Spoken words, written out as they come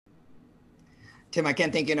Tim, I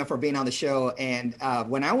can't thank you enough for being on the show. And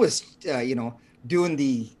when I was, doing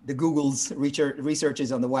the Google's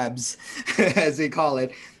researches on the webs, as they call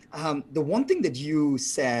it, the one thing that you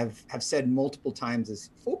have said multiple times is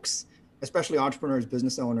folks, especially entrepreneurs,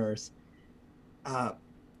 business owners, uh,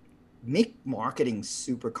 make marketing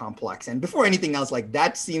super complex. And before anything else, like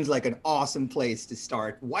that seems like an awesome place to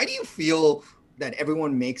start. Why do you feel that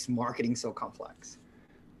everyone makes marketing so complex?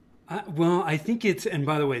 Well, I think it's, and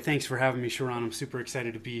by the way, thanks for having me, Sharon. I'm super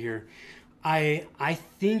excited to be here. I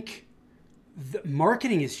think the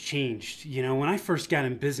marketing has changed. You know, when I first got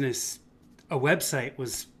in business, a website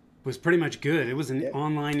was pretty much good. It was an Yeah.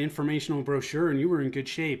 online informational brochure, and you were in good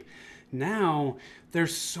shape. Now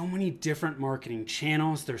there's so many different marketing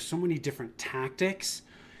channels. There's so many different tactics.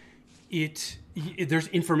 There's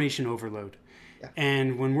information overload. Yeah.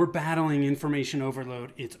 And when we're battling information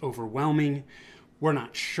overload, it's overwhelming. We're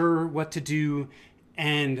not sure what to do.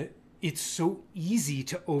 And it's so easy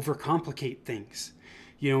to overcomplicate things,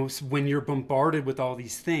 you know, when you're bombarded with all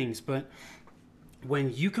these things. But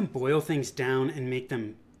when you can boil things down and make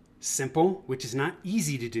them simple, which is not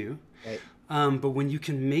easy to do, Right. but when you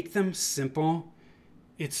can make them simple,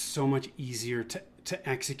 it's so much easier to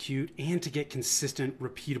execute and to get consistent,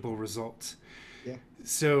 repeatable results. Yeah.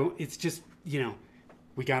 So it's just, you know,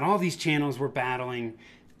 we got all these channels we're battling.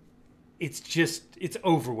 It's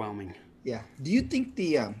overwhelming. Yeah. Do you think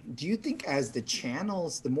as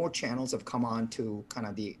the more channels have come on to kind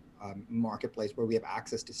of the marketplace where we have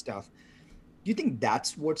access to stuff, do you think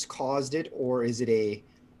that's what's caused it, or is it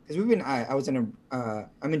because I was I'm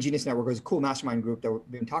in Genius Network, it was a cool mastermind group that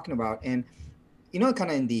we've been talking about, and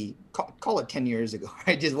kind of in the call it 10 years ago,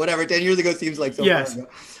 right? Just whatever, 10 years ago seems like so far Yes. ago,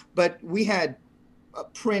 but we had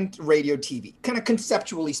print, radio, TV, kind of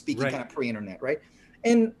conceptually speaking, kind Right. of pre-internet, right?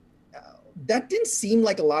 And that didn't seem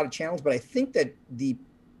like a lot of channels, but I think that the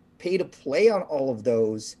pay to play on all of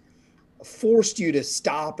those forced you to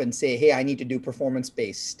stop and say, hey, I need to do performance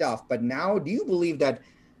based stuff. But now, do you believe that,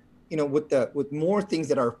 with more things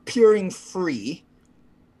that are appearing free,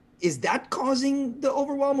 is that causing the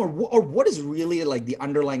overwhelm, or what is really like the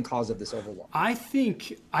underlying cause of this overwhelm? I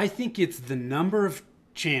think it's the number of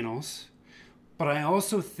channels, but I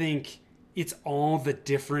also think it's all the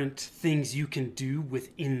different things you can do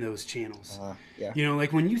within those channels. Yeah. You know,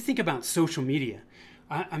 like when you think about social media,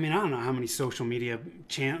 I mean, I don't know how many social media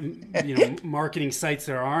marketing sites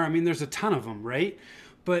there are. I mean, there's a ton of them, right?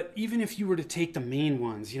 But even if you were to take the main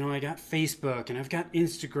ones, you know, I got Facebook and I've got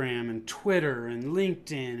Instagram and Twitter and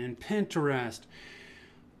LinkedIn and Pinterest.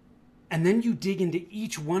 And then you dig into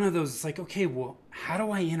each one of those. It's like, okay, well, how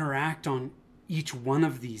do I interact on each one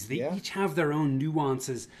of these? They Yeah. each have their own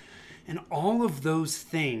nuances. And all of those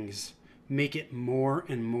things make it more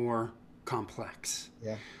and more complex,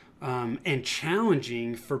 Yeah. and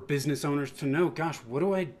challenging for business owners to know, gosh, what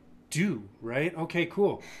do I do? Right? Okay,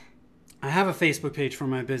 cool. I have a Facebook page for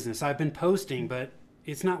my business. I've been posting, but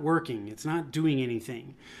it's not working. It's not doing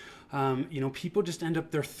anything. People just end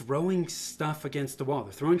up, they're throwing stuff against the wall.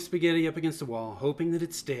 They're throwing spaghetti up against the wall, hoping that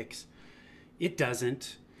it sticks. It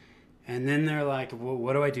doesn't. And then they're like, well,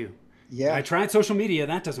 what do I do? I Yeah. tried social media.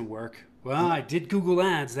 That doesn't work. Well, I did Google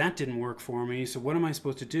Ads. That didn't work for me. So what am I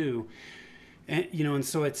supposed to do? And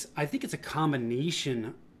so I think it's a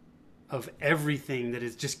combination of everything that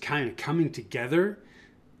is just kind of coming together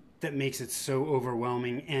that makes it so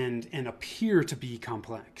overwhelming and appear to be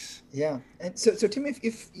complex. Yeah. And so Tim, um,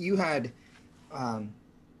 if you had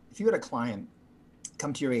a client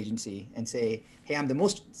come to your agency and say, hey, I'm the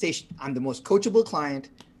most coachable client.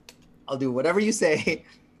 I'll do whatever you say.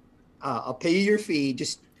 I'll pay you your fee.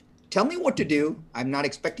 Just tell me what to do. I'm not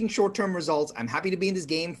expecting short-term results. I'm happy to be in this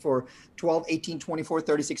game for 12, 18, 24,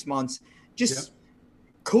 36 months. Yep. Just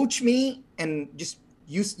coach me, and just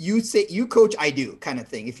you say you coach, I do, kind of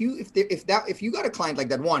thing. If you got a client like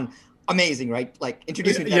that, one, amazing, right? Like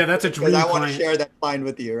introduce me to Yeah, that that's a because dream I want to client. share that client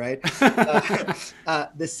with you, right?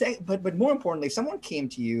 But more importantly, if someone came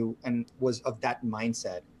to you and was of that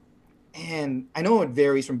mindset, and I know it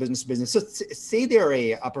varies from business to business. So say they're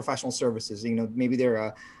a professional services, maybe they're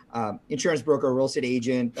a insurance broker, a real estate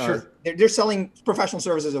agent. Sure. They're selling professional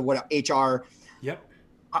services of what HR. Yep.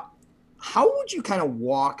 Uh, How would you kind of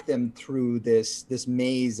walk them through this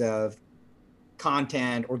maze of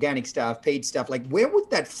content, organic stuff, paid stuff? Like, where would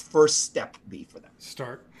that first step be for them?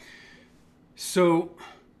 Start. So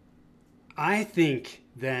I think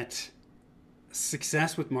that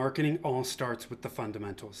success with marketing all starts with the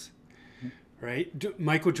fundamentals, right?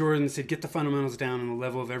 Michael Jordan said, get the fundamentals down and the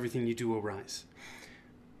level of everything you do will rise.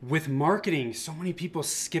 With marketing, so many people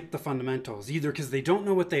skip the fundamentals, either because they don't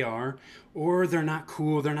know what they are, or they're not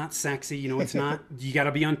cool, they're not sexy. You know, it's not, you got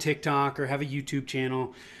to be on TikTok or have a YouTube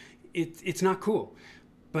channel. It's not cool.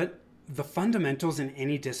 But the fundamentals in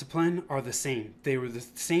any discipline are the same. They were the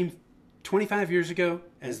same 25 years ago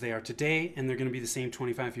as they are today, and they're going to be the same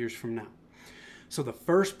 25 years from now. So the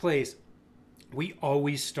first place we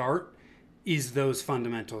always start is those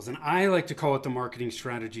fundamentals. And I like to call it the marketing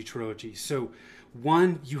strategy trilogy. So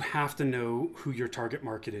one, you have to know who your target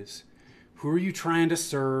market is. Who are you trying to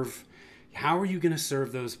serve? How are you going to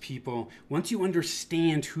serve those people? Once you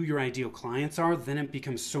understand who your ideal clients are, then it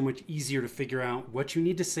becomes so much easier to figure out what you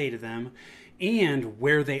need to say to them and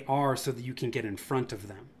where they are so that you can get in front of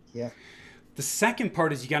them. Yeah. The second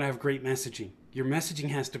part is you got to have great messaging. Your messaging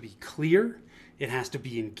has to be clear. It has to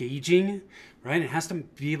be engaging, right? It has to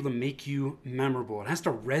be able to make you memorable. It has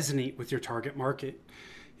to resonate with your target market.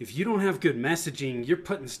 If you don't have good messaging, you're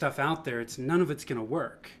putting stuff out there. None of it's going to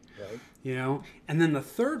work. Right. You know, and then the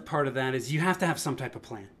third part of that is you have to have some type of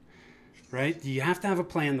plan, right? You have to have a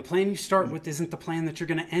plan. The plan you start with isn't the plan that you're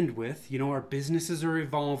going to end with. You know, our businesses are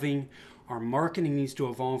evolving. Our marketing needs to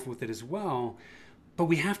evolve with it as well. But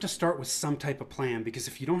we have to start with some type of plan, because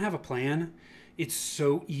if you don't have a plan, it's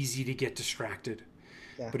so easy to get distracted.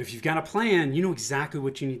 Yeah. But if you've got a plan, you know exactly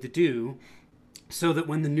what you need to do, so that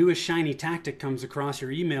when the newest shiny tactic comes across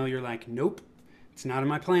your email, you're like, nope, it's not in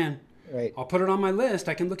my plan. Right. I'll put it on my list.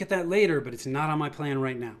 I can look at that later, but it's not on my plan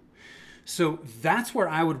right now. So that's where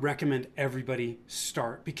I would recommend everybody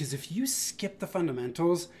start, because if you skip the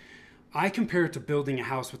fundamentals, I compare it to building a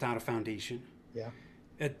house without a foundation. Yeah.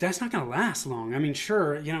 That's not going to last long. I mean,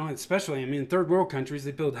 sure, you know, especially, I mean, in third world countries,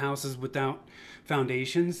 they build houses without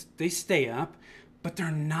foundations. They stay up, but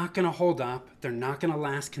they're not going to hold up. They're not going to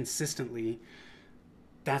last consistently.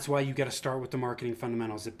 That's why you got to start with the marketing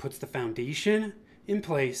fundamentals. It puts the foundation in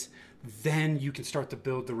place. Then you can start to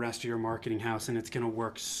build the rest of your marketing house, and it's going to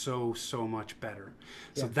work so much better.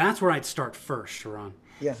 So that's where I'd start first, Sharon.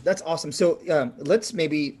 Yeah, that's awesome. So let's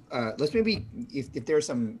maybe if there are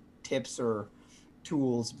some tips or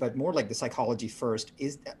tools, but more like the psychology first,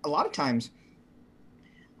 is a lot of times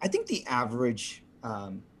I think the average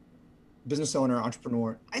business owner,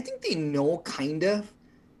 entrepreneur, I think they know kind of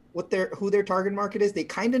who their target market is. They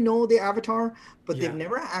kind of know the avatar, but they've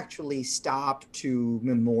never actually stopped to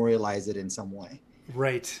memorialize it in some way.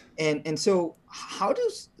 Right. And so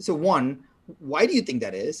one, why do you think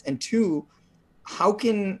that is? And two, how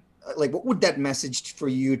can, like, what would that message for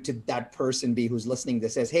you to that person be who's listening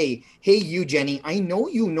that says, hey, you, Jenny, I know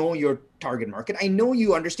you know your target market. I know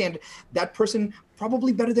you understand that person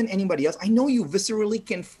probably better than anybody else. I know you viscerally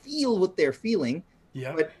can feel what they're feeling.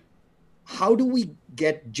 Yeah. But how do we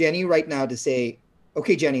get Jenny right now to say,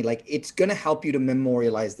 okay, Jenny, like, it's going to help you to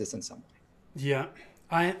memorialize this in some way? Yeah.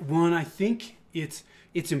 I think it's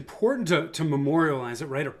important to memorialize it,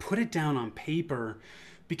 right? Or put it down on paper,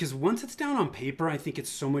 because once it's down on paper, I think it's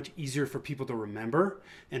so much easier for people to remember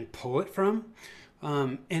and pull it from.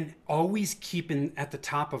 And always keep at the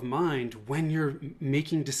top of mind when you're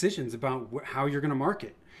making decisions about how you're going to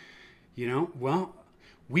market. You know, well,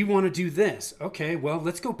 we want to do this. Okay, well,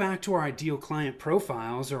 let's go back to our ideal client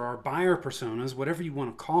profiles or our buyer personas, whatever you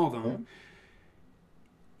want to call them.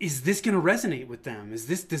 Yeah. Is this going to resonate with them? Does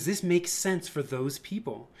this make sense for those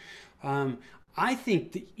people? I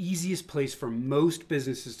think the easiest place for most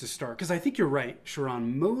businesses to start, because I think you're right,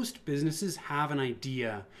 Sharon, most businesses have an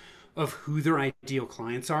idea of who their ideal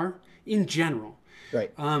clients are in general.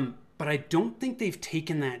 Right. But I don't think they've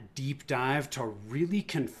taken that deep dive to really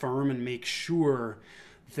confirm and make sure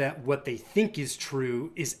that what they think is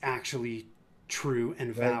true is actually true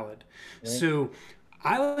and valid. Right. So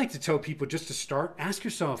I like to tell people, just to start, ask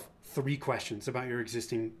yourself 3 questions about your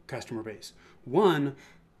existing customer base. 1,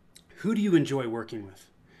 who do you enjoy working with?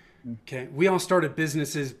 Okay, we all started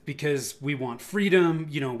businesses because we want freedom,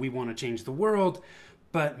 you know, we want to change the world,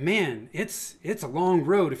 but man, it's a long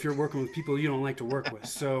road if you're working with people you don't like to work with.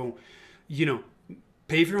 So, you know,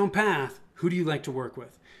 pave your own path. Who do you like to work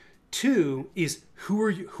with? 2 is who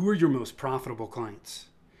are your most profitable clients?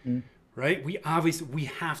 Right? We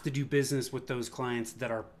have to do business with those clients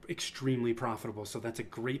that are extremely profitable. So that's a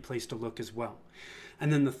great place to look as well.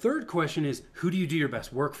 And then the third question is, who do you do your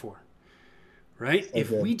best work for? Right? Okay.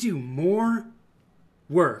 If we do more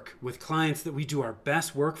work with clients that we do our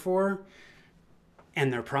best work for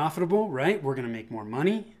and they're profitable, right? We're going to make more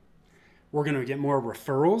money. We're going to get more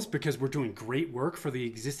referrals because we're doing great work for the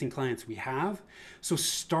existing clients we have. So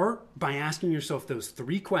start by asking yourself those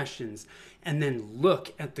 3 questions and then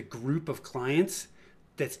look at the group of clients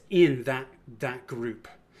that's in that group.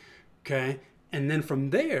 Okay? And then from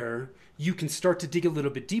there, you can start to dig a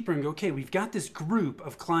little bit deeper and go, okay, we've got this group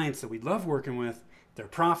of clients that we love working with. They're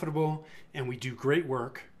profitable and we do great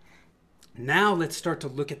work. Now let's start to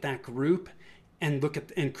look at that group and look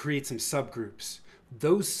at and create some subgroups.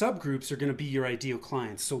 Those subgroups are going to be your ideal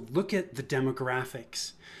clients. So look at the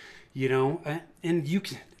demographics, and you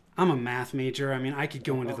can. I'm a math major. I mean, I could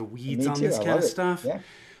go into the weeds Me on too. this I kind love of it. stuff.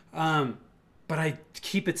 Yeah. But I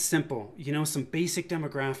keep it simple, some basic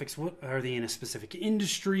demographics. What are they in a specific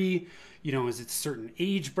industry? Is it certain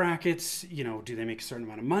age brackets? Do they make a certain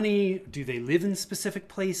amount of money? Do they live in specific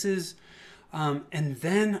places? And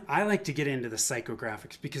then I like to get into the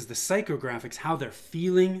psychographics, because the psychographics, how they're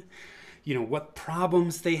feeling, what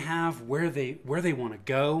problems they have, where they want to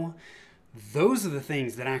go. Those are the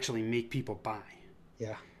things that actually make people buy.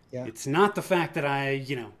 Yeah. Yeah. It's not the fact that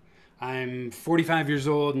I'm 45 years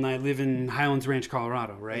old and I live in Highlands Ranch,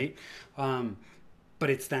 Colorado, right? But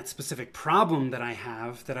it's that specific problem that I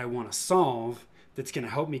have that I want to solve that's going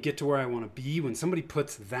to help me get to where I want to be. When somebody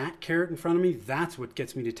puts that carrot in front of me, that's what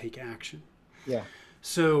gets me to take action. Yeah.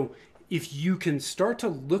 So if you can start to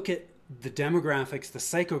look at the demographics, the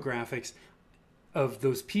psychographics of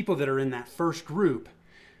those people that are in that first group,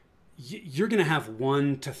 you're going to have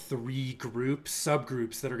 1 to 3 groups,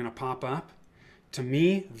 subgroups that are going to pop up. To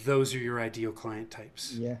me, those are your ideal client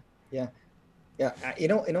types. Yeah. Yeah. Yeah.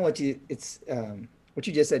 What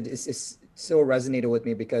you just said is so resonated with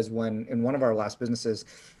me, because when in one of our last businesses,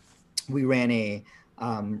 we ran a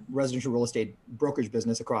residential real estate brokerage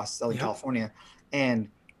business across Southern California. And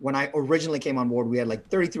when I originally came on board, we had like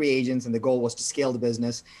 33 agents and the goal was to scale the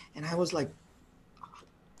business. And I was like,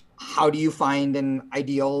 how do you find an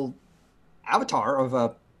ideal avatar of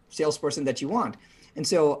a salesperson that you want? And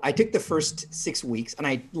so I took the first 6 weeks and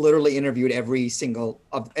I literally interviewed every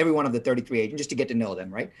one of the 33 agents just to get to know them,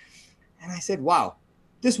 right? And I said, wow,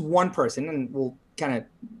 this one person, and we'll kind of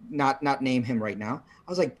not name him right now.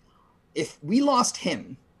 I was like, if we lost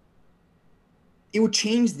him, it would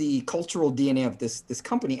change the cultural DNA of this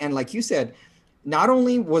company. And like you said, not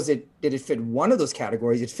only did it fit one of those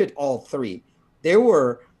categories, it fit all 3. They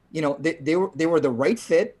were, they were the right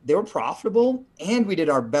fit, they were profitable, and we did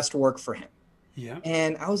our best work for him. Yeah.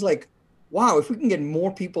 And I was like, wow, if we can get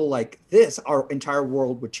more people like this, our entire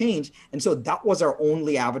world would change. And so that was our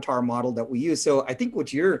only avatar model that we use. So I think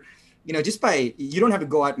what you're, you don't have to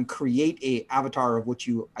go out and create a avatar of what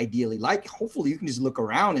you ideally like. Hopefully you can just look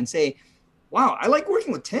around and say, wow, I like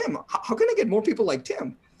working with Tim. How can I get more people like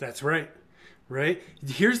Tim? That's right. Right.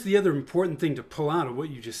 Here's the other important thing to pull out of what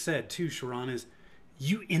you just said too, Sharon, is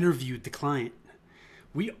you interviewed the client.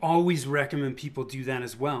 We always recommend people do that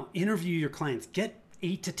as well. Interview your clients. Get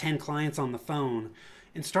 8 to 10 clients on the phone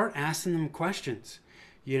and start asking them questions.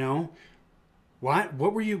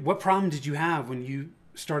 What problem did you have when you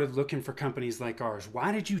started looking for companies like ours?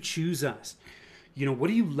 Why did you choose us? What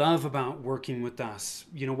do you love about working with us?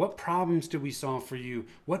 What problems did we solve for you?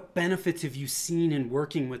 What benefits have you seen in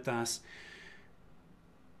working with us?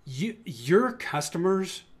 Your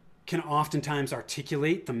customers can oftentimes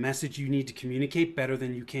articulate the message you need to communicate better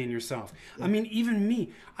than you can yourself. Yeah. I mean, even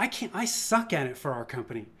me, I suck at it for our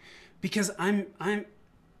company because I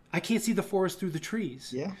can't see the forest through the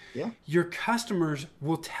trees. Yeah, yeah. Your customers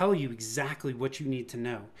will tell you exactly what you need to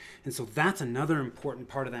know. And so that's another important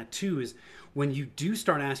part of that too, is when you do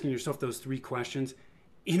start asking yourself those 3 questions,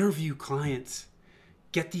 interview clients,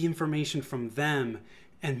 get the information from them,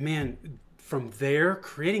 and man, from there,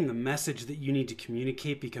 creating the message that you need to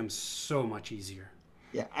communicate becomes so much easier.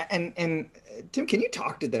 Yeah, and Tim, can you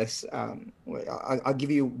talk to this? I'll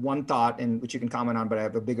give you one thought, and which you can comment on, but I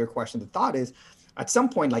have a bigger question. The thought is, at some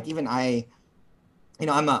point, like even I'm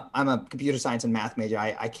a computer science and math major.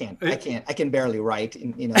 I can barely write,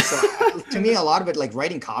 and, so to me, a lot of it, like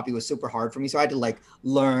writing copy, was super hard for me. So I had to like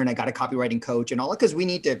learn. I got a copywriting coach and all that, because we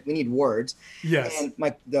need words. Yes. And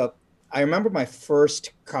I remember my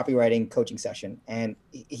first copywriting coaching session, and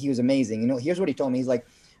he was amazing. Here's what he told me. He's like,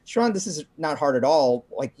 Sharon, this is not hard at all.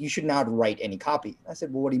 Like, you should not write any copy. I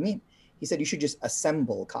said, well, what do you mean? He said, you should just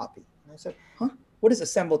assemble copy. And I said, huh? What is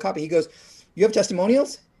assemble copy? He goes, you have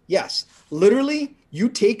testimonials? Yes. Literally, you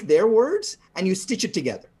take their words and you stitch it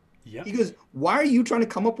together. Yep. He goes, why are you trying to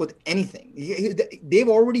come up with anything? They've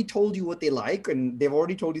already told you what they like, and they've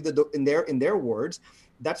already told you that in their words.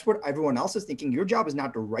 That's what everyone else is thinking. Your job is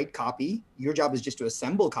not to write copy. Your job is just to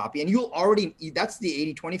assemble copy. And that's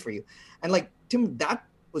the 80-20 for you. And like, Tim, that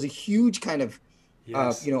was a huge kind of,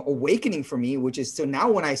 yes. Awakening for me, which is, so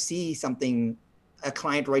now when I see a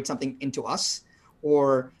client write something into us,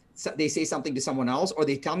 or they say something to someone else, or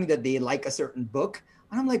they tell me that they like a certain book,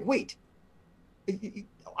 and I'm like, wait,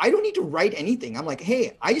 I don't need to write anything. I'm like,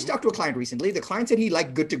 hey, I just talked to a client recently. The client said he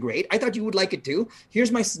liked good to great. I thought you would like it too.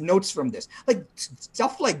 Here's my notes from this. Like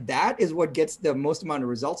stuff like that is what gets the most amount of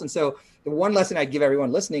results. And so the one lesson I'd give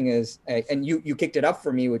everyone listening is, and you kicked it up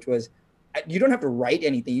for me, which was, you don't have to write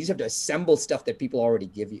anything. You just have to assemble stuff that people already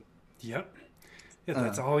give you. Yep. Yeah,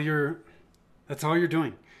 that's all you're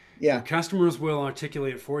doing. Your Yeah. customers will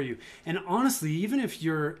articulate it for you. And honestly, even if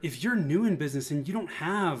you're new in business and you don't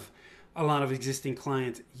have a lot of existing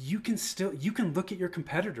clients, you can look at your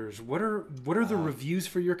competitors. What are the reviews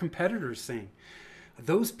for your competitors saying?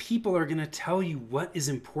 Those people are going to tell you what is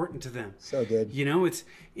important to them. So good.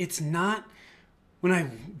 It's not, when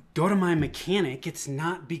I go to my mechanic, it's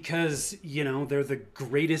not because, they're the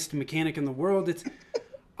greatest mechanic in the world. It's,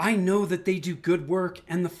 I know that they do good work,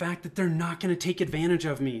 and the fact that they're not going to take advantage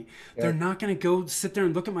of me. Yeah. They're not going to go sit there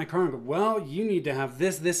and look at my car and go, well, you need to have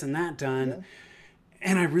this, this, and that done. Yeah.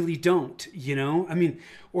 And I really don't, I mean,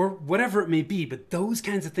 or whatever it may be. But those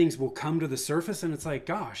kinds of things will come to the surface, and it's like,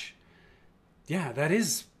 gosh, yeah,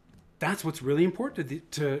 that's what's really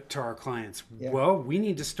important to our clients. Yeah. Well, we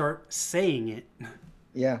need to start saying it.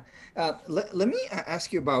 Yeah. Let me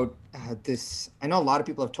ask you about this. I know a lot of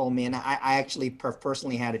people have told me, and I actually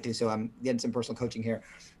personally had it too. So I'm getting some personal coaching here.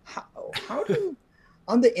 How do,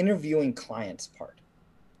 on the interviewing clients part,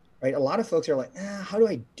 right? A lot of folks are like, how do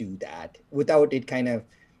I do that without it kind of,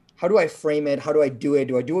 how do I frame it? How do I do it?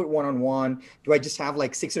 Do I do it one-on-one? Do I just have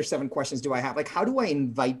like 6 or 7 questions? Do I have like, how do I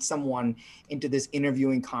invite someone into this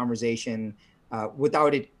interviewing conversation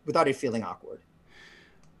without it feeling awkward?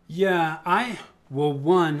 Yeah, well,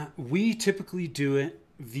 one, we typically do it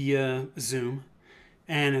via Zoom,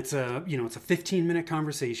 and it's a 15-minute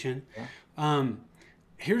conversation. Yeah.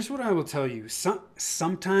 Here's what I will tell you.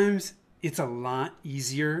 Sometimes it's a lot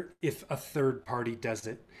easier if a third party does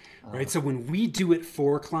it, right? So when we do it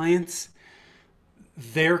for clients,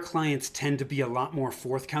 their clients tend to be a lot more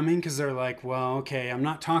forthcoming because they're like, well, okay, I'm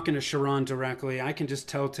not talking to Sharon directly. I can just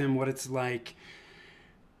tell Tim what it's like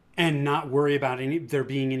and not worry about there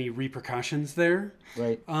being any repercussions there.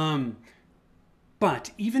 Right.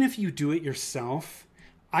 But even if you do it yourself,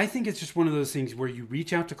 I think it's just one of those things where you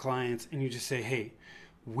reach out to clients and you just say, hey,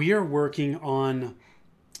 we are working on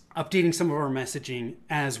updating some of our messaging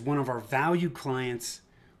as one of our valued clients.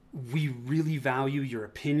 We really value your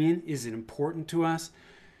opinion. Is it important to us?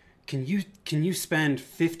 Can you spend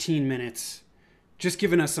 15 minutes just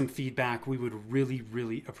giving us some feedback? We would really,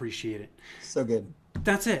 really appreciate it. So good.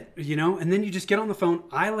 That's it, and then you just get on the phone.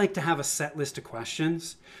 I like to have a set list of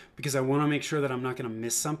questions because I want to make sure that I'm not going to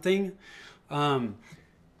miss something. And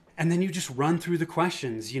then you just run through the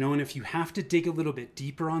questions, and if you have to dig a little bit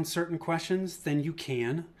deeper on certain questions, then you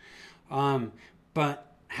can.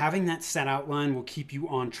 But having that set outline will keep you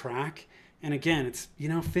on track. And again, it's,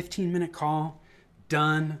 15-minute call,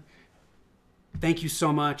 done. Thank you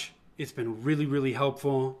so much. It's been really, really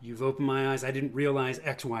helpful. You've opened my eyes. I didn't realize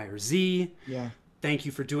X, Y, or Z. Yeah. Thank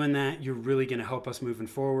you for doing that. You're really going to help us moving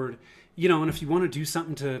forward. And if you want to do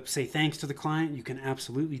something to say thanks to the client, you can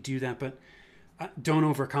absolutely do that. But don't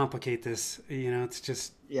overcomplicate this. It's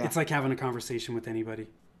just, It's like having a conversation with anybody.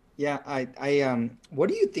 Yeah. What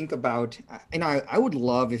do you think about, and I would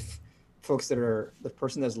love if folks the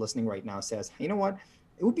person that's listening right now says, you know what,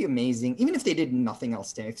 it would be amazing, even if they did nothing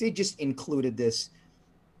else, if they just included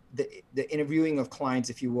the interviewing of clients,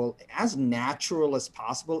 if you will, as natural as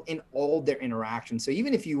possible in all their interactions. So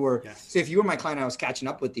even if you were, so if you were my client, I was catching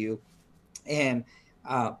up with you, and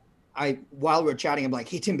while we were chatting, I'm like,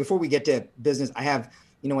 hey Tim, before we get to business, I have,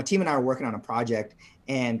 a team and I are working on a project,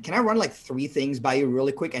 and can I run like 3 things by you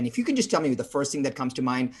really quick? And if you can just tell me the first thing that comes to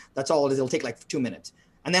mind, that's all it is. It'll take like 2 minutes.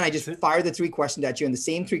 And then I just fire the 3 questions at you, and the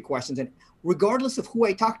same 3 questions. And regardless of who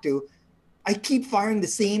I talk to, I keep firing the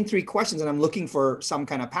same 3 questions, and I'm looking for some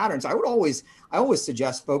kind of pattern. So I always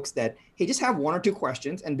suggest folks that, hey, just have 1 or 2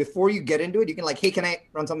 questions. And before you get into it, you can like, hey, can I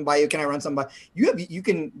run something by you? Can I run something by you? You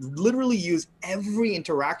can literally use every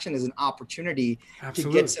interaction as an opportunity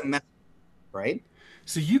to get some message, right?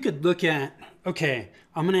 So you could look at, okay,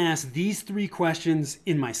 I'm going to ask these 3 questions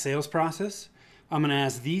in my sales process. I'm going to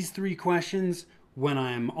ask these 3 questions when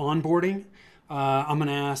I'm onboarding. I'm going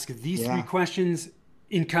to ask these 3 questions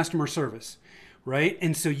in customer service, right?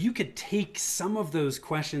 And so you could take some of those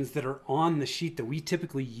questions that are on the sheet that we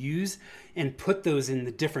typically use and put those in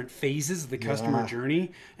the different phases of the customer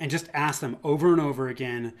journey and just ask them over and over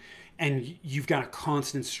again. And you've got a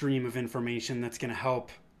constant stream of information that's going to help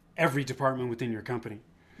every department within your company.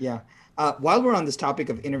 Yeah. While we're on this topic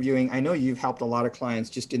of interviewing, I know you've helped a lot of clients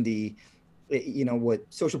just in the, with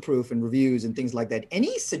social proof and reviews and things like that.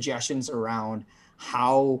 Any suggestions around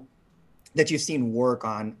how that you've seen work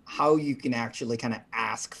on how you can actually kind of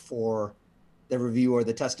ask for the review or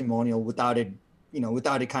the testimonial without it,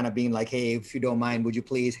 without it kind of being like, hey, if you don't mind, would you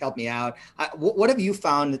please help me out? What have you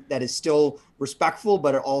found that is still respectful,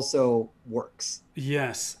 but it also works?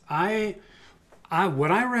 Yes, I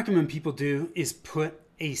what I recommend people do is put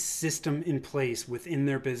a system in place within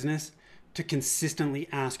their business to consistently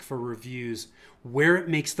ask for reviews where it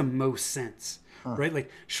makes the most sense. Huh. Right? Like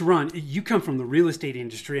Sharon, you come from the real estate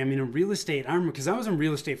industry. I mean, in real estate, I remember because I was in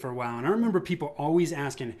real estate for a while, and I remember people always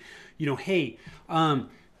asking, hey,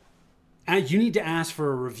 you need to ask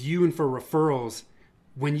for a review and for referrals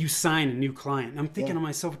when you sign a new client. And I'm thinking Yeah. to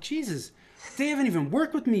myself, Jesus, they haven't even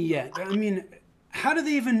worked with me yet. I mean, how do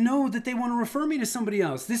they even know that they want to refer me to somebody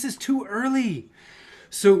else? This is too early.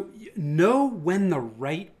 So know when the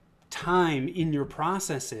right time in your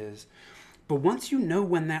process is. But once you know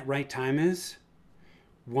when that right time is,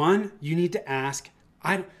 one, you need to ask.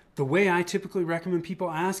 The way I typically recommend people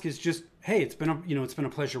ask is just, hey, it's been a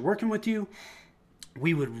pleasure working with you.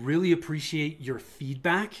 We would really appreciate your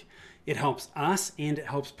feedback. It helps us and it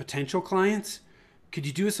helps potential clients. Could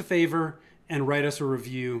you do us a favor and write us a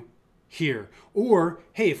review here? Or,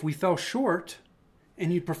 hey, if we fell short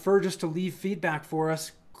and you'd prefer just to leave feedback for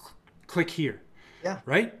us, click here. Yeah.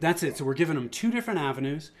 Right? That's it. So we're giving them two different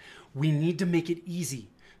avenues. We need to make it easy.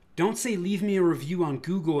 Don't say leave me a review on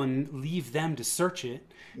Google and leave them to search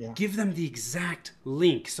it. Yeah. Give them the exact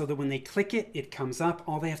link so that when they click it, it comes up.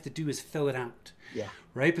 All they have to do is fill it out. Yeah.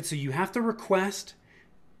 Right? But so you have to request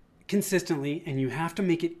consistently and you have to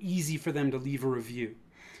make it easy for them to leave a review.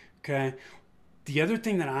 Okay? The other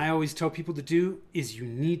thing that I always tell people to do is you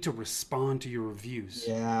need to respond to your reviews.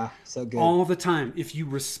 Yeah. So good. All the time. If you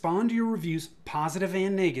respond to your reviews, positive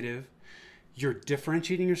and negative, you're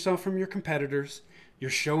differentiating yourself from your competitors. You're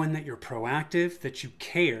showing that you're proactive, that you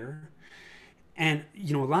care. And,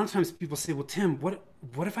 a lot of times people say, well, Tim, what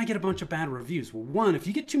if I get a bunch of bad reviews? Well, one, if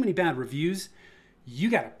you get too many bad reviews, you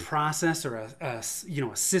got a process or a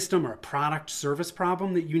system or a product service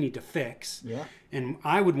problem that you need to fix. Yeah. And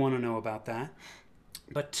I would want to know about that.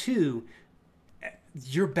 But two,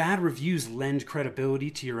 your bad reviews lend credibility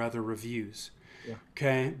to your other reviews. Yeah.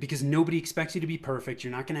 Okay? Because nobody expects you to be perfect.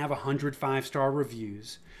 You're not going to have 100 5-star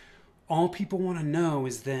reviews. All people want to know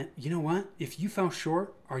is that, you know what? If you fell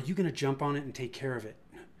short, are you going to jump on it and take care of it?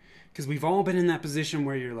 Because we've all been in that position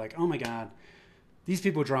where you're like, oh my God, these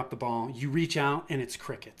people dropped the ball. You reach out and it's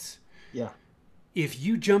crickets. Yeah. If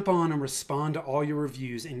you jump on and respond to all your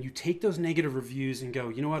reviews and you take those negative reviews and go,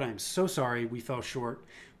 you know what? I'm so sorry we fell short.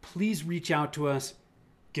 Please reach out to us.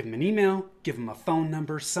 Give them an email, give them a phone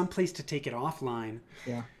number, someplace to take it offline.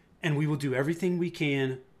 Yeah. And we will do everything we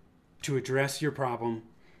can to address your problem.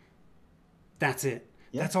 That's it.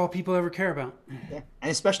 Yeah. That's all people ever care about. Yeah.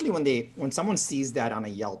 And especially when someone sees that on a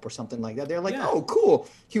Yelp or something like that, they're like, Yeah. oh, cool.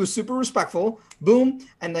 He was super respectful. Boom.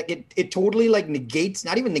 And like it totally like negates,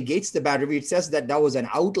 not even negates the bad review. It says that was an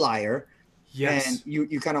outlier. Yes. And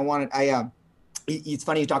you kind of wanted, it's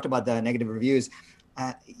funny you talked about the negative reviews.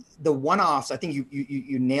 The one-offs, I think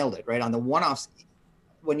you nailed it, right? On the one-offs,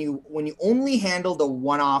 when you only handle the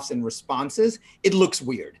one-offs and responses, it looks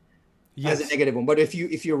weird. Yes. As a negative one. But if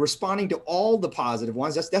you're responding to all the positive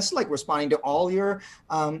ones, that's like responding to all your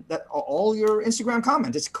Instagram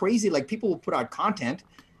comments. It's crazy. Like people will put out content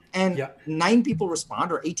and 9 people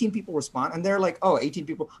respond or 18 people respond and they're like, oh, 18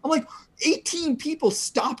 people. I'm like, 18 people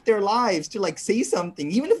stopped their lives to like say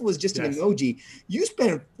something, even if it was just an emoji. You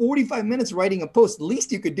spent 45 minutes writing a post. The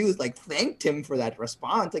least you could do is like thank Tim for that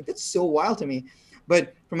response. Like that's so wild to me.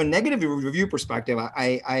 But from a negative review perspective,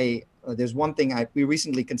 I there's one thing we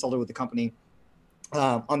recently consulted with the company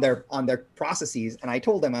on their processes, and I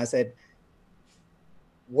told them, I said,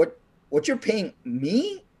 what you're paying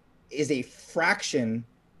me is a fraction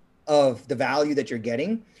of the value that you're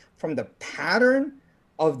getting from the pattern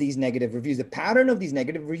of these negative reviews. The pattern of these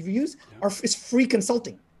negative reviews is free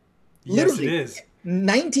consulting. Literally, yes, it is.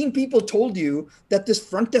 19 people told you that this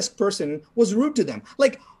front desk person was rude to them.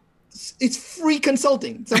 Like, it's free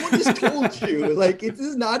consulting. Someone just told you, like, this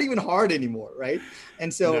is not even hard anymore, right?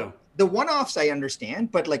 And so the one-offs I understand,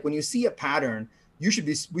 but like when you see a pattern, we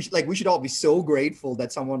should all be so grateful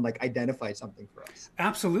that someone like identified something for us.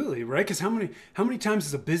 Absolutely, right? Because how many times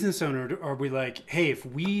as a business owner are we like, hey, if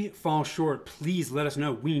we fall short, please let us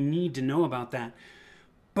know. We need to know about that.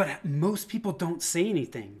 But most people don't say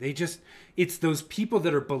anything. It's those people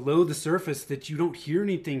that are below the surface that you don't hear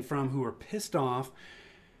anything from who are pissed off.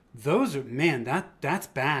 Those are, man, that's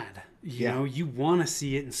bad. You know, you want to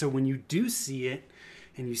see it. And so when you do see it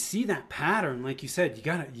and you see that pattern, like you said,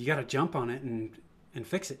 you gotta jump on it and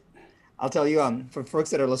fix it. I'll tell you, for folks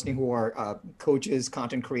that are listening who are coaches,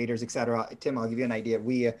 content creators, etc. Tim, I'll give you an idea.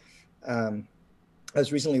 Um, I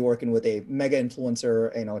was recently working with a mega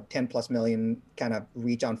influencer, 10 plus million kind of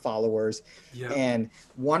reach on followers. Yep. And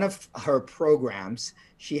one of her programs,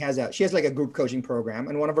 she has like a group coaching program.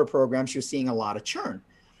 And one of her programs, she was seeing a lot of churn.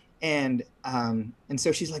 And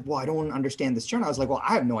so she's like, well, I don't understand this churn. I was like, well,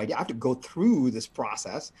 I have no idea. I have to go through this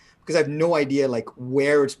process because I have no idea like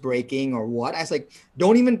where it's breaking or what. I was like,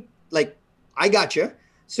 don't even like, I got you.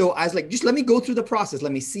 So I was like, just let me go through the process.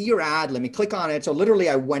 Let me see your ad. Let me click on it. So literally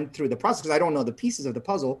I went through the process because I don't know the pieces of the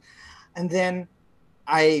puzzle. And then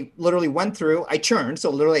I literally went through, I churned. So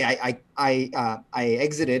literally I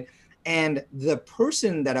exited, and the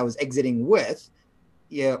person that I was exiting with,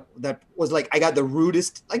 yeah, that was like, I got the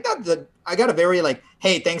rudest, like not the, I got a very like,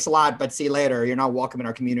 hey, thanks a lot, but see you later. You're not welcome in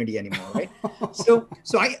our community anymore, right? So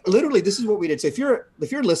I literally, this is what we did. So if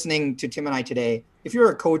you're listening to Tim and I today, if you're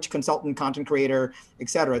a coach, consultant, content creator,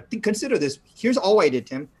 etc., consider this. Here's all I did,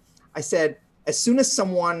 Tim. I said, as soon as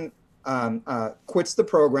someone quits the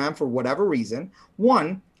program for whatever reason,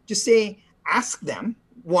 one, just say, ask them.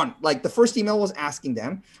 One, like the first email was asking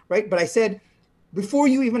them, right? But I said, before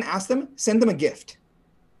you even ask them, send them a gift.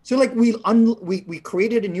 So like we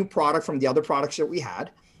created a new product from the other products that we had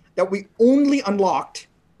that we only unlocked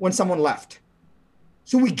when someone left.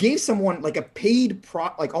 So we gave someone like a paid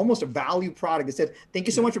like almost a value product that said, thank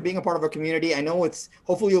you so much for being a part of our community. I know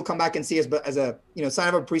hopefully you'll come back and see us, but as a, sign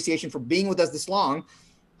of appreciation for being with us this long,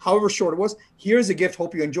 however short it was, here's a gift.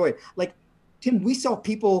 Hope you enjoy it. Like, Tim, we saw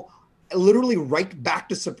people literally write back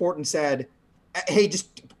to support and said, hey,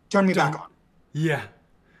 just turn me back on. Yeah.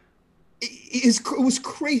 It was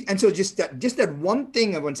crazy. And so just that one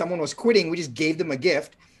thing of when someone was quitting, we just gave them a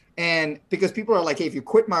gift. And because people are like, hey, if you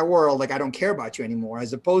quit my world, like I don't care about you anymore,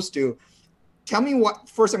 as opposed to tell me what,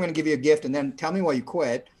 first I'm going to give you a gift and then tell me why you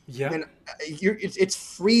quit. Yeah. And it's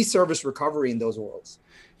free service recovery in those worlds.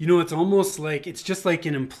 It's almost like it's just like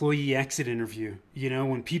an employee exit interview.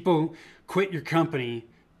 When people quit your company,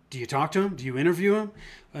 do you talk to them? Do you interview them?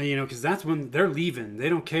 Because that's when they're leaving. They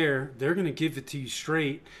don't care. They're going to give it to you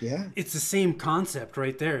straight. Yeah. It's the same concept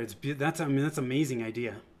right there. That's amazing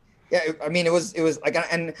idea. Yeah, I mean, it was like,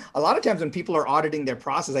 and a lot of times when people are auditing their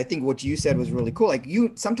process, I think what you said was really cool. Like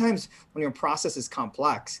sometimes when your process is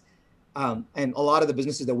complex, and a lot of the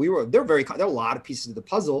businesses that there are a lot of pieces of the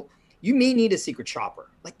puzzle. You may need a secret shopper.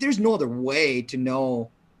 Like there's no other way to know,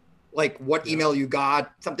 like what email you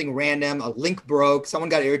got, something random, a link broke, someone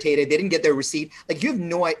got irritated, they didn't get their receipt. Like you have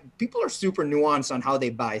no idea. People are super nuanced on how they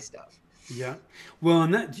buy stuff. Yeah. Well,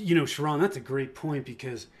 and that, Sharon, that's a great point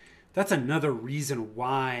because that's another reason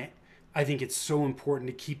why I think it's so important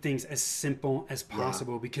to keep things as simple as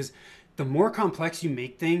possible because the more complex you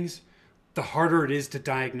make things, the harder it is to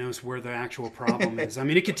diagnose where the actual problem is. I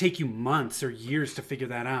mean, it could take you months or years to figure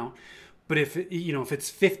that out. But if it's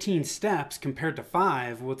 15 steps compared to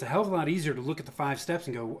 5, well, it's a hell of a lot easier to look at the 5 steps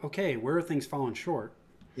and go, okay, where are things falling short?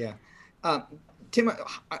 Yeah. Tim,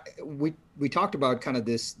 we talked about kind of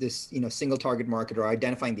this single target market or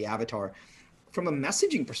identifying the avatar. From a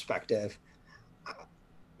messaging perspective,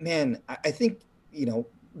 man, I think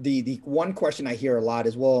the one question I hear a lot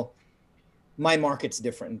is, well, my market's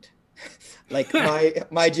different. Like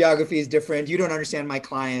my geography is different. You don't understand my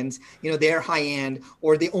clients. They're high end,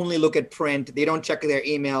 or they only look at print. They don't check their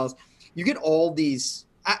emails. You get all these.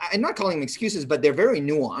 I'm not calling them excuses, but they're very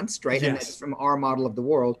nuanced, right? Yes. And that's from our model of the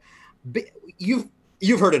world. You've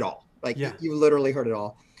heard it all. Like you've literally heard it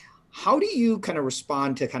all. How do you kind of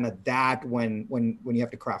respond to kind of that when you have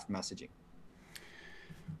to craft messaging?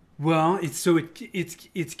 Well,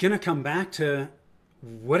 it's gonna come back to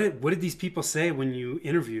what did these people say when you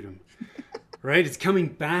interviewed them, right? It's coming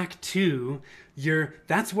back to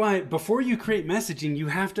that's why before you create messaging, you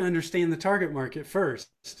have to understand the target market first,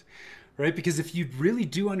 right? Because if you really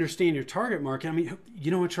do understand your target market, I mean, you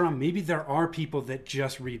know what, Sharon, maybe there are people that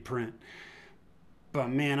just read print, but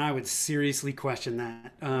man, I would seriously question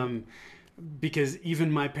that. Because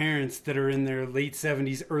even my parents that are in their late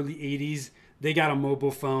 70s, early 80s, they got a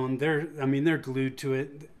mobile phone. They're glued to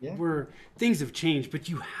it. Yeah. Things have changed, but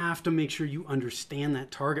you have to make sure you understand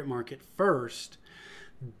that target market first.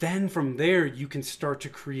 Then from there, you can start to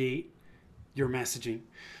create your messaging.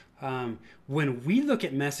 When we look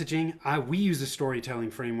at messaging, we use a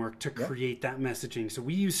storytelling framework to create that messaging. So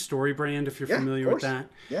we use StoryBrand, if you're familiar with that.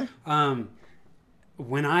 Yeah.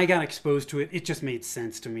 When I got exposed to it, it just made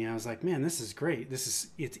sense to me. I was like, man, this is great.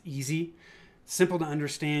 It's easy, simple to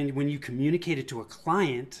understand. When you communicate it to a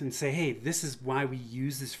client and say, hey, this is why we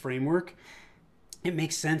use this framework, it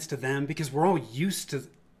makes sense to them because we're all used to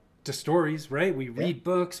to stories, right? We Yeah. read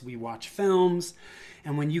books, we watch films,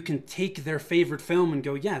 and when you can take their favorite film and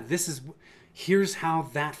go, yeah, here's how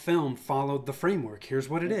that film followed the framework. Here's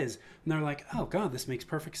what it Yeah. is. And they're like, oh God, this makes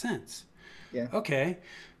perfect sense. Yeah. Okay.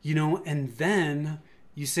 And then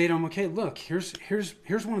you say to them, okay, look, here's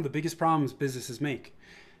one of the biggest problems businesses make.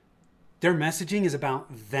 Their messaging is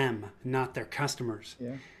about them, not their customers.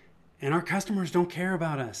 Yeah. And our customers don't care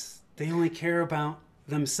about us. They only care about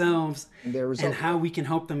themselves And their and result. how we can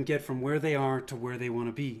help them get from where they are to where they want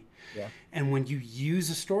to be. Yeah. And when you use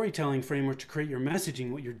a storytelling framework to create your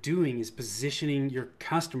messaging, what you're doing is positioning your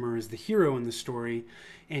customer as the hero in the story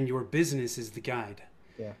and your business as the guide.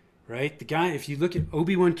 Yeah. Right? The guy, if you look at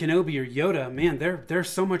Obi-Wan Kenobi or Yoda, man, they're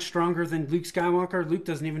so much stronger than Luke Skywalker. Luke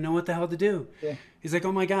doesn't even know what the hell to do. Yeah. He's like,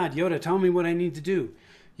 oh my God, Yoda, tell me what I need to do.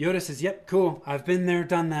 Yoda says, yep, cool. I've been there,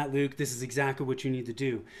 done that, Luke. This is exactly what you need to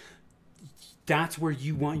do. That's where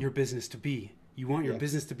you want your business to be. You want your Yeah.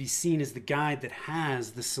 business to be seen as the guide that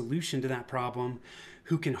has the solution to that problem,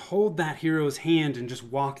 who can hold that hero's hand and just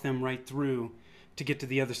walk them right through to get to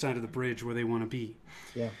the other side of the bridge where they want to be.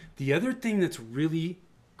 Yeah. The other thing that's really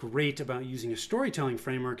great about using a storytelling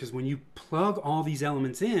framework is when you plug all these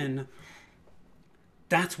elements in,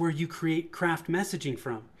 that's where you craft messaging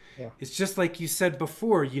from. Yeah. It's just like you said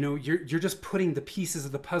before, you're just putting the pieces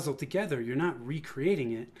of the puzzle together. You're not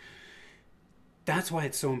recreating it. That's why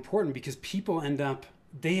it's so important, because people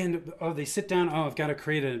they sit down, oh, I've got to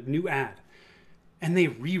create a new ad. And they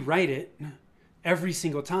rewrite it every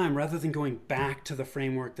single time rather than going back to the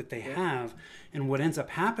framework that they have. And what ends up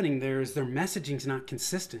happening there is their messaging's not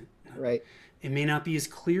consistent. Right. It may not be as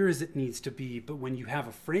clear as it needs to be, but when you have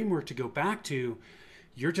a framework to go back to,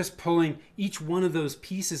 you're just pulling each one of those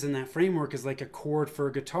pieces in that framework is like a chord for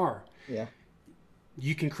a guitar. Yeah.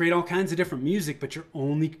 You can create all kinds of different music, but you're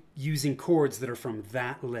only using chords that are from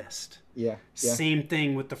that list. Yeah. Yeah. Same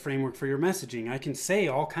thing with the framework for your messaging. I can say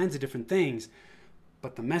all kinds of different things,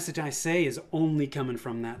 but the message I say is only coming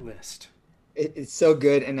from that list. It's so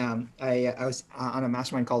good. And I was on a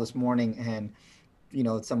mastermind call this morning, and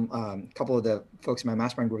some couple of the folks in my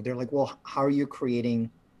mastermind group, they're like, well, how are you creating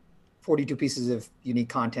 42 pieces of unique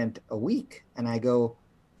content a week? And I go,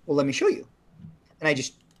 well, let me show you. And I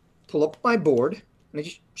just pull up my board and I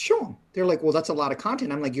just show them. They're like, well, that's a lot of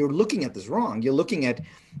content. I'm like, you're looking at this wrong. You're looking at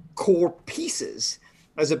core pieces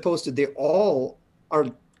as opposed to they all are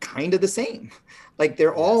kind of the same. Like they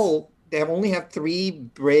only have three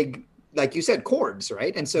big, like you said, chords,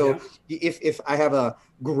 right? And so if I have a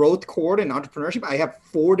growth chord in entrepreneurship, I have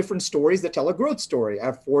 4 different stories that tell a growth story. I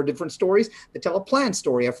have 4 different stories that tell a plan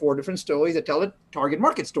story. I have 4 different stories that tell a target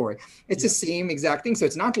market story. It's the same exact thing. So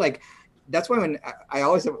it's not like, that's why when I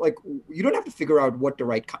always have, like, you don't have to figure out what to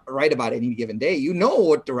write about any given day. You know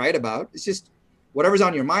what to write about. It's just whatever's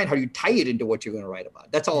on your mind, how you tie it into what you're going to write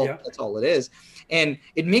about. That's all. That's all it is. And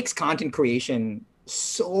it makes content creation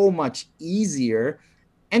so much easier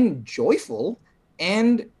and joyful,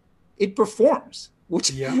 and it performs,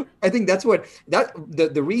 which I think that's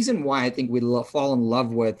the reason why I think we fall in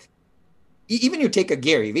love with, even you take a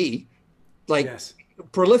Gary Vee, like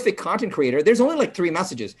prolific content creator, there's only like 3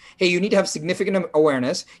 messages. Hey, you need to have significant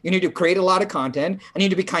awareness. You need to create a lot of content. And you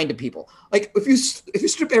need to be kind to people. Like if you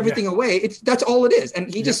strip everything away, that's all it is.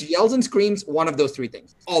 And he just yells and screams one of those 3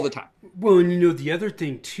 things all the time. Well, and the other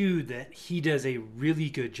thing too that he does a really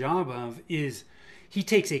good job of is he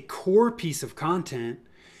takes a core piece of content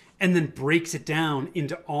and then breaks it down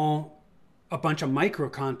into a bunch of micro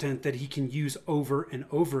content that he can use over and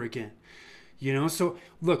over again. So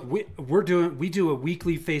look, we do a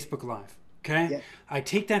weekly Facebook Live. Okay. Yeah. I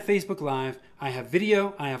take that Facebook Live. I have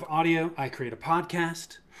video, I have audio, I create a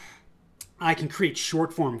podcast. I can create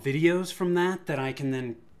short form videos from that I can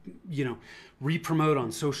then, re-promote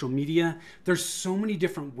on social media. There's so many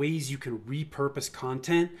different ways you can repurpose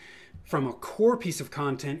content from a core piece of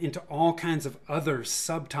content into all kinds of other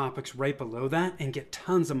subtopics right below that and get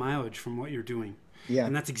tons of mileage from what you're doing. Yeah.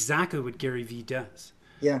 And that's exactly what Gary Vee does.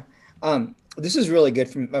 Yeah. This is really good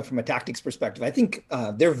from a tactics perspective. I think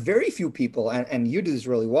there are very few people, and you do this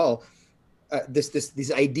really well,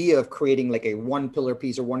 this idea of creating like a 1 pillar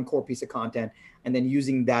piece or 1 core piece of content, and then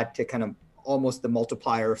using that to kind of almost the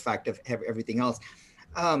multiplier effect of everything else.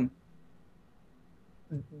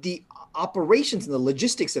 The operations and the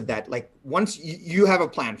logistics of that, like once you have a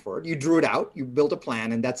plan for it, you drew it out, you built a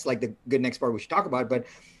plan, and that's like the good next part we should talk about. But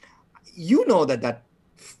that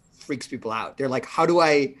freaks people out. They're like, how do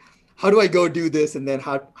I go do this? And then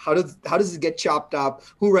how does it get chopped up?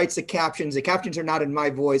 Who writes the captions? The captions are not in my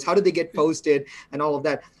voice. How do they get posted? And all of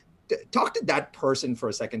that. Talk to that person for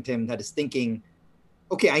a second, Tim, that is thinking,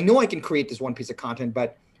 okay, I know I can create this 1 piece of content,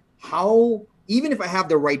 but how, even if I have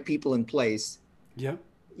the right people in place, Yep.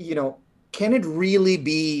 you know, can it really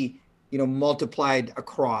be, multiplied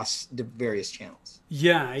across the various channels?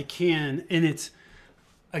 Yeah, I can. And it's,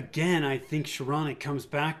 again, I think, Sharon, it comes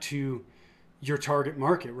back to your target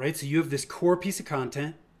market, right? So you have this core piece of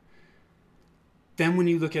content. Then when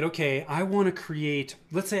you look at, okay, I want to create,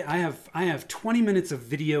 let's say I have 20 minutes of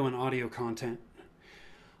video and audio content.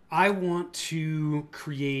 I want to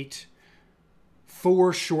create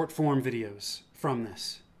 4 short form videos from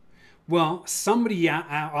this. Well, somebody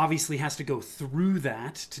obviously has to go through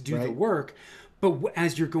that to do the Right. work. But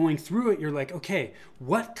as you're going through it, you're like, okay,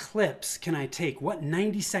 what clips can I take? What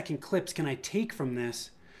 90-second clips can I take from this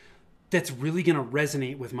that's really going to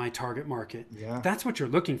resonate with my target market? Yeah. That's what you're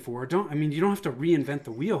looking for. You don't have to reinvent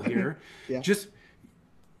the wheel here. Yeah. Just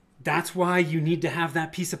that's why you need to have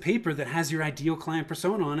that piece of paper that has your ideal client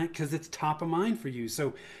persona on it, because it's top of mind for you.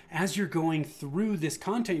 So as you're going through this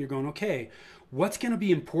content, you're going, okay, what's going to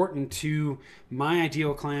be important to my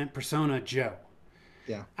ideal client persona, Joe,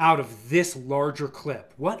 Yeah. out of this larger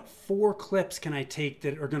clip? What 4 clips can I take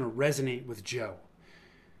that are going to resonate with Joe?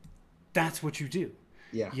 That's what you do.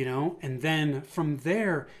 Yeah. And then from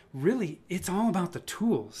there, really, it's all about the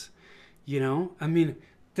tools. We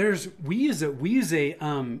use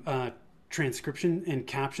a transcription and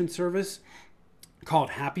caption service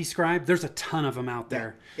called Happy Scribe. There's a ton of them out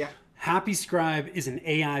there. Yeah. Happy Scribe is an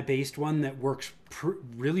AI based one that works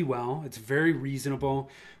really well. It's very reasonable,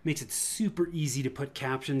 makes it super easy to put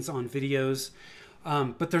captions on videos.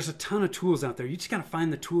 But there's a ton of tools out there. You just got to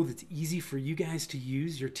find the tool that's easy for you guys to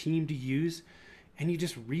use, your team to use, and you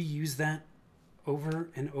just reuse that over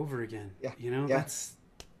and over again. Yeah.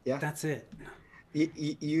 That's it.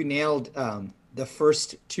 You nailed the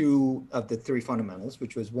first 2 of the 3 fundamentals,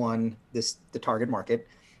 which was one, the target market,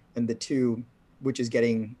 and the 2, which is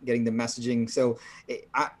getting the messaging. So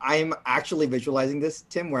I'm actually visualizing this,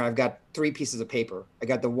 Tim, where I've got 3 pieces of paper. I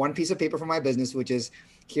got the one piece of paper for my business, which is,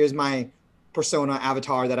 here's my persona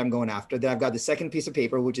avatar that I'm going after. Then I've got the second piece of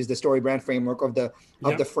paper, which is the story brand framework of the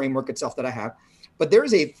framework itself that I have. But there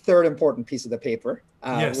is a third important piece of the paper,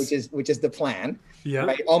 Yes. which is the plan. Yeah.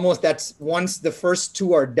 Right. Almost, that's once the first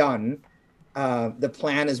 2 are done, the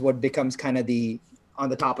plan is what becomes kind of on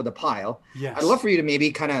the top of the pile. Yes. I'd love for you to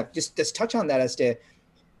maybe kind of just touch on that as to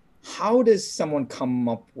how does someone come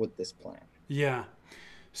up with this plan? Yeah.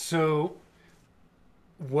 So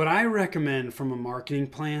what I recommend from a marketing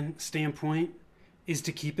plan standpoint is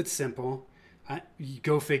to keep it simple.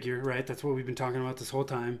 Go figure, right? That's what we've been talking about this whole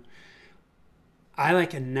time. I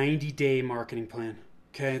like a 90-day marketing plan.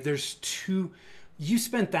 Okay. You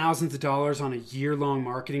spend thousands of dollars on a year-long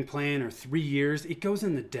marketing plan or 3 years. It goes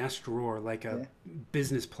in the desk drawer like a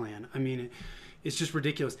business plan. It's just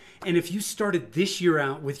ridiculous. And if you started this year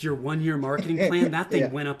out with your 1-year marketing plan, that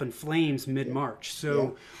thing went up in flames mid-March.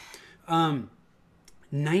 So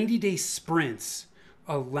 90-day sprints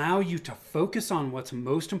allow you to focus on what's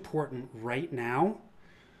most important right now,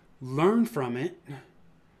 learn from it,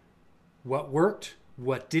 what worked,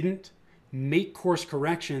 what didn't, make course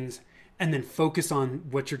corrections, and then focus on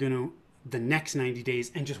what you're going to the next 90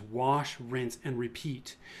 days and just wash, rinse, and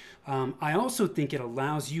repeat. I also think it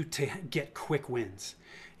allows you to get quick wins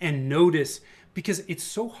and notice, because it's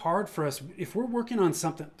so hard for us if we're working on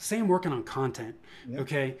something. Say I'm working on content,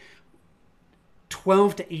 okay?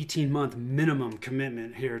 12 to 18 month minimum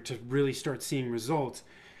commitment here to really start seeing results.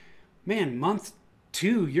 Man, month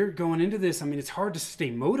 2, you're going into this. It's hard to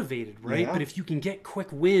stay motivated, right? Yeah. But if you can get quick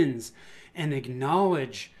wins and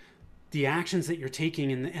acknowledge the actions that you're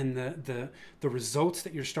taking and the results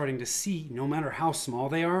that you're starting to see, no matter how small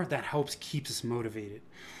they are, that helps keeps us motivated.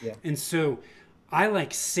 Yeah. And so I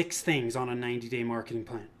like 6 things on a 90-day marketing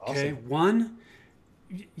plan. Okay. Awesome. 1,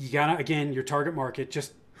 you gotta, again, your target market,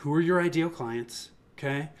 just who are your ideal clients?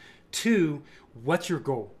 Okay. 2, what's your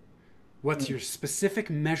goal? What's your specific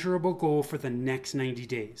measurable goal for the next 90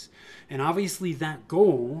 days? And obviously that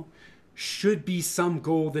goal should be some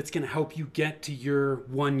goal that's going to help you get to your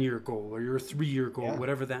 1-year goal or your 3-year goal,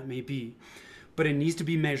 whatever that may be. But it needs to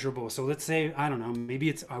be measurable. So let's say, I don't know, maybe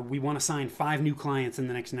it's we want to sign 5 new clients in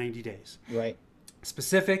the next 90 days. Right.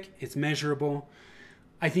 Specific, it's measurable.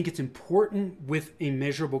 I think it's important with a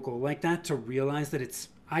measurable goal like that to realize that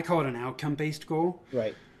I call it an outcome-based goal.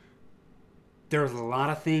 Right. There's a lot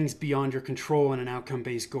of things beyond your control in an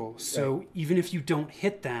outcome-based goal. So even if you don't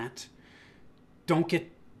hit that, don't get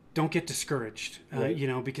discouraged,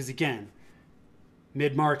 because again,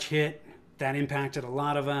 mid-March hit, that impacted a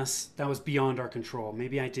lot of us. That was beyond our control.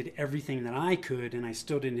 Maybe I did everything that I could and I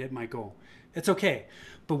still didn't hit my goal. It's okay,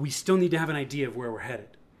 but we still need to have an idea of where we're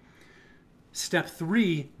headed. Step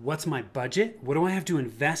 3, what's my budget? What do I have to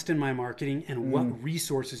invest in my marketing, and what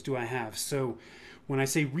resources do I have? So when I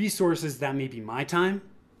say resources, that may be my time.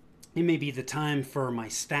 It may be the time for my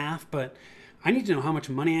staff, but I need to know how much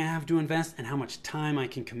money I have to invest and how much time I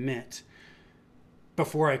can commit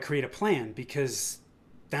before I create a plan, because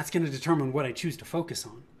that's going to determine what I choose to focus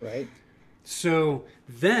on. Right. So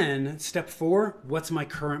then step 4, what's my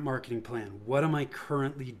current marketing plan? What am I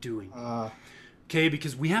currently doing? Okay,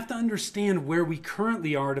 because we have to understand where we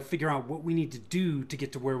currently are to figure out what we need to do to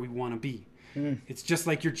get to where we want to be. It's just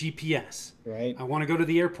like your GPS. Right. I want to go to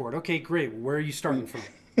the airport. Okay, great. Where are you starting from?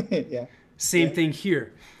 Yeah. Same thing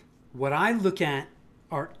here. What I look at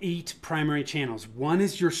are 8 primary channels. One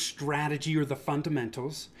is your strategy or the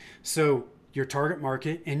fundamentals. So your target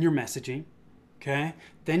market and your messaging. Okay.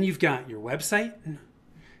 Then you've got your website.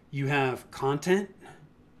 You have content,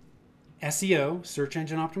 SEO, search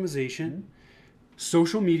engine optimization,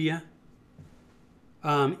 social media,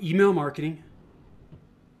 email marketing,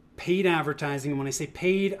 paid advertising. And when I say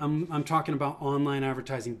paid, I'm talking about online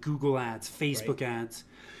advertising, Google ads, Facebook ads,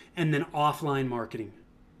 and then offline marketing.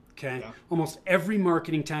 Okay. Yeah. Almost every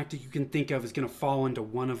marketing tactic you can think of is going to fall into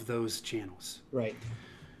one of those channels. Right.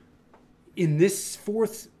 In this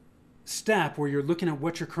 4th step, where you're looking at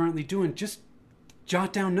what you're currently doing, just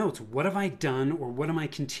jot down notes. What have I done, or what am I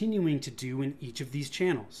continuing to do in each of these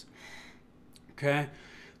channels? Okay.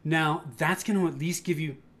 Now that's going to at least give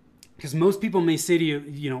you, because most people may say to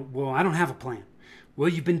you, well, I don't have a plan. Well,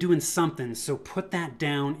 you've been doing something. So put that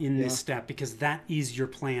down in this step, because that is your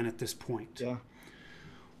plan at this point. Yeah.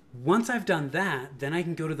 Once I've done that, then I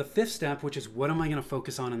can go to the 5th step, which is what am I going to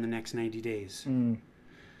focus on in the next 90 days?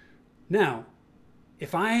 Now,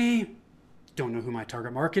 if I don't know who my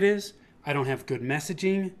target market is, I don't have good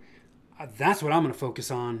messaging, that's what I'm going to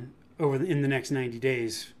focus on in the next 90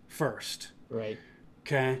 days first. Right.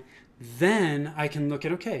 Okay. Then I can look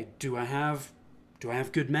at, okay, do I have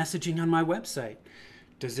good messaging on my website?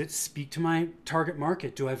 Does it speak to my target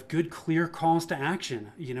market? Do I have good, clear calls to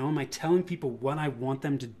action? Am I telling people what I want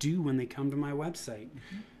them to do when they come to my website?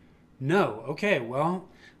 No. Okay, well,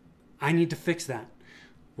 I need to fix that.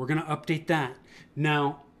 We're going to update that.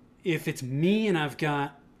 Now, if it's me and I've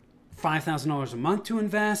got $5,000 a month to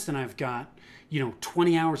invest and I've got,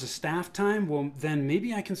 20 hours of staff time, well, then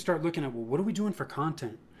maybe I can start looking at, well, what are we doing for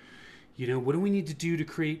content? What do we need to do to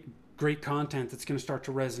create great content that's going to start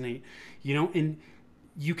to resonate? And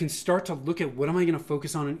you can start to look at what am I going to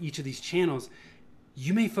focus on in each of these channels.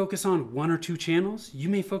 You may focus on 1 or 2 channels. You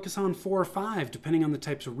may focus on 4 or 5, depending on the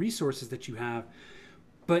types of resources that you have.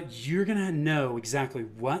 But you're going to know exactly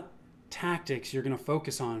what tactics you're going to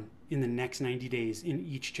focus on in the next 90 days in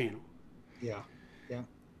each channel. Yeah. Yeah.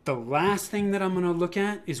 The last thing that I'm going to look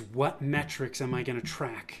at is what metrics am I going to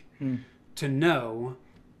track to know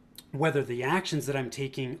whether the actions that I'm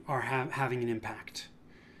taking are having an impact.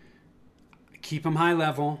 Keep them high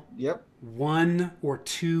level. Yep. 1 or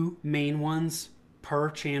 2 main ones per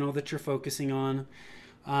channel that you're focusing on.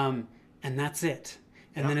 And that's it.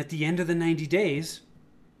 And then at the end of the 90 days,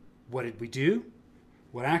 what did we do?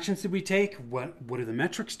 What actions did we take? What do the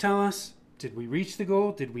metrics tell us? Did we reach the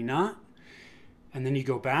goal? Did we not? And then you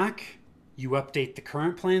go back, you update the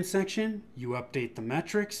current plan section, you update the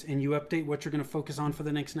metrics, and you update what you're going to focus on for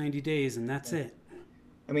the next 90 days, and that's it.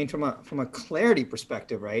 I mean, from a clarity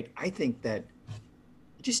perspective, right? I think that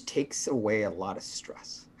it just takes away a lot of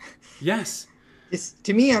stress. Yes.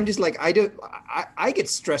 To me, I'm just like, I get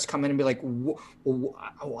stressed coming and be like,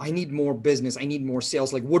 I need more business. I need more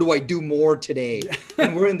sales. Like, what do I do more today?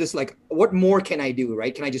 And we're in this, like, what more can I do?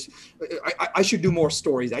 Right. Can I should do more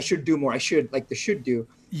stories. I should do more. I should do.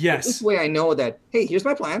 Yes. But this way I know that, hey, here's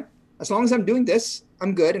my plan. As long as I'm doing this,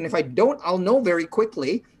 I'm good. And if I don't, I'll know very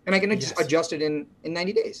quickly and I can just adjust it in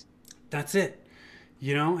 90 days. That's it.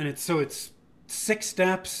 And it's 6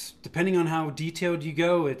 steps, depending on how detailed you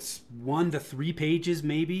go. It's 1 to 3 pages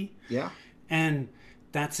maybe. Yeah. And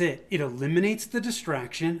that's it. It eliminates the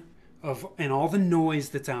distraction and all the noise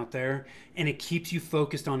that's out there, and it keeps you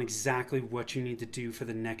focused on exactly what you need to do for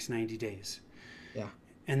the next 90 days. Yeah.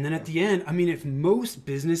 And then at the end, I mean, if most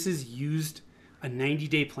businesses used a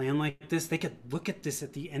 90-day plan like this, they could look at this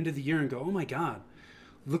at the end of the year and go, oh my God,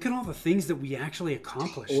 look at all the things that we actually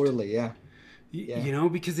accomplished. Totally, yeah.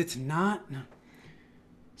 Because it's not...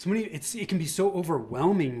 it can be so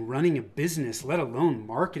overwhelming running a business, let alone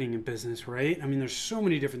marketing a business, right? I mean, there's so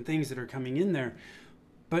many different things that are coming in there.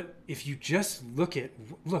 But if you just look,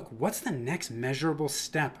 what's the next measurable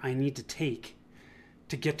step I need to take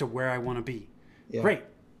to get to where I want to be? Yeah. Great.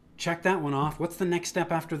 Check that one off. What's the next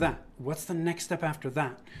step after that? What's the next step after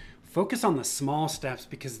that? focus on the small steps,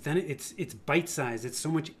 because then it's bite sized. It's so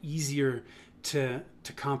much easier to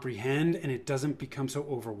comprehend, and it doesn't become so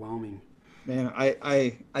overwhelming. Man,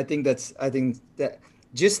 I think I think that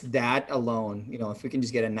just that alone, if we can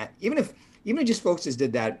just get a net, even if just folks just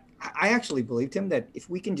did that, I actually believed him that if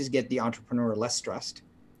we can just get the entrepreneur less stressed,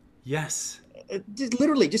 Yes. just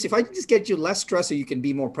literally, just if I can just get you less stressed, so you can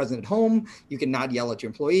be more present at home, you can not yell at your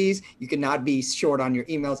employees, you can not be short on your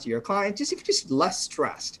emails to your clients, just if you're just less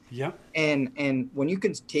stressed. Yep. And when you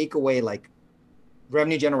can take away like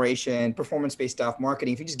revenue generation, performance-based stuff,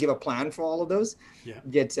 marketing, if you just give a plan for all of those, Yeah.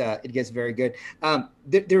 it gets very good.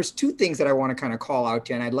 There's two things that I want to kind of call out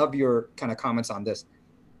to, and I love your kind of comments on this.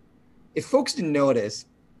 If folks didn't notice,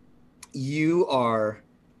 you are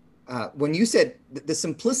when you said the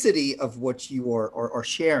simplicity of what you are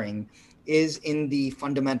sharing is in the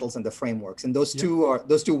fundamentals and the frameworks, and those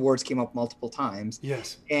Yep. two words came up multiple times,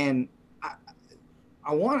 Yes. and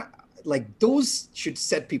I want like those should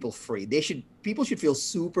set people free. People should feel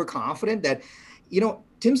super confident that,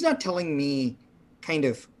 Tim's not telling me kind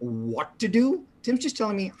of what to do. Tim's just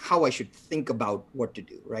telling me how I should think about what to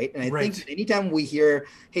do, right? And I think Right. that anytime we hear,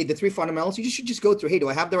 hey, the three fundamentals, you should just go through, hey, do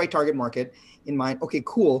I have the right target market in mind? Okay,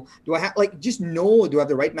 cool. Do I have like just know, do I have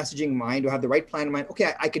the right messaging in mind? Do I have the right plan in mind?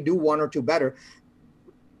 Okay, I could do one or two better.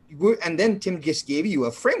 And then Tim just gave you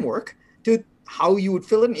a framework to how you would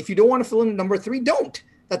fill in. If you don't want to fill in number three, don't.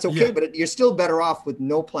 That's okay, Yeah. but you're still better off with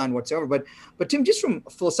no plan whatsoever. But Tim, just from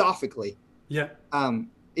philosophically, Yeah.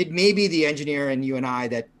 it may be the engineer and you and I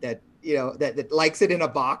that likes it in a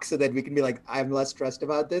box so that we can be like, I'm less stressed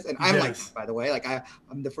about this, and I'm like, Yes. by the way, like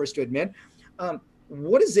I'm the first to admit.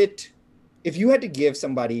 What is it if you had to give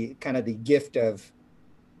somebody kind of the gift of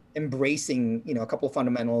embracing, a couple of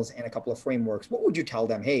fundamentals and a couple of frameworks? What would you tell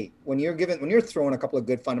them? Hey, when you're thrown a couple of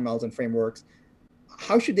good fundamentals and frameworks,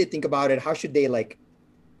 how should they think about it? How should they like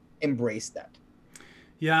embrace that?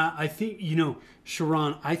 Yeah. I think,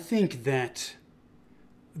 Sharon, I think that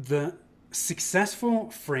the successful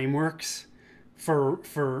frameworks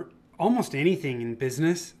for almost anything in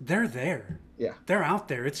business, they're there. Yeah. They're out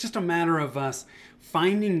there. It's just a matter of us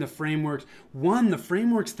finding the frameworks. One, the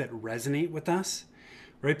frameworks that resonate with us,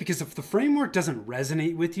 right? Because if the framework doesn't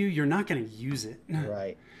resonate with you, you're not going to use it.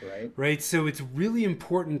 Right. Right. Right? So it's really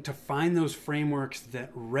important to find those frameworks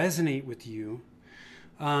that resonate with you,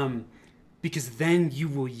 because then you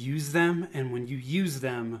will use them. And when you use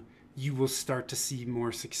them, you will start to see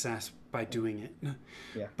more success by doing it.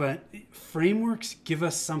 Yeah. But frameworks give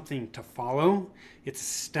us something to follow. It's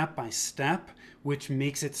step by step, which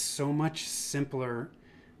makes it so much simpler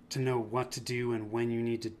to know what to do and when you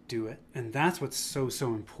need to do it. And that's what's so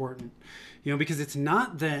important. Because it's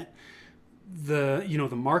not that the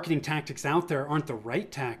marketing tactics out there aren't the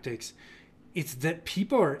right tactics. It's that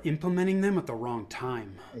people are implementing them at the wrong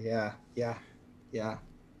time. Yeah. Yeah. Yeah.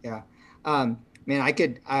 Yeah. Man, I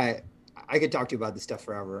could talk to you about this stuff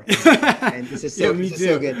forever, and this is Yeah, so me this is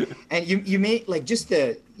so too. good. And you made like just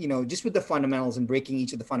just with the fundamentals and breaking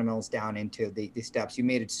each of the fundamentals down into the steps, you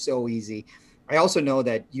made it so easy. I also know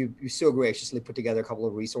that you so graciously put together a couple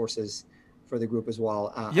of resources for the group as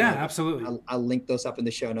well. Yeah, absolutely. I'll link those up in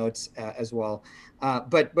the show notes as well.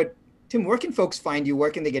 But Tim, where can folks find you? Where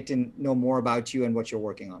can they get to know more about you and what you're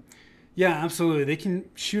working on? Yeah, absolutely. They can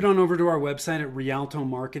shoot on over to our website at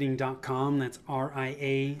rialtomarketing.com. That's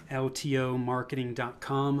RIALTO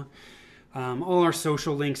marketing.com. All our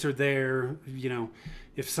social links are there.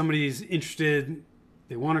 If somebody's interested,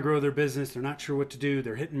 they want to grow their business, they're not sure what to do,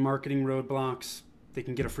 they're hitting marketing roadblocks, they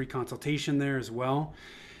can get a free consultation there as well.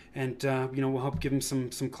 And, we'll help give them some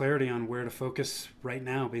clarity on where to focus right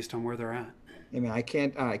now based on where they're at. I mean, I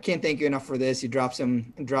can't thank you enough for this. You dropped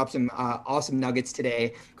some awesome nuggets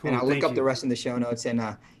today, and Cool. I'll look Thank up the you. rest in the show notes, and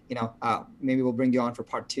maybe we'll bring you on for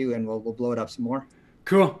part two, and we'll blow it up some more.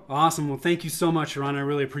 Cool. Awesome. Well, thank you so much, Ron. I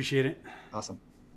really appreciate it. Awesome.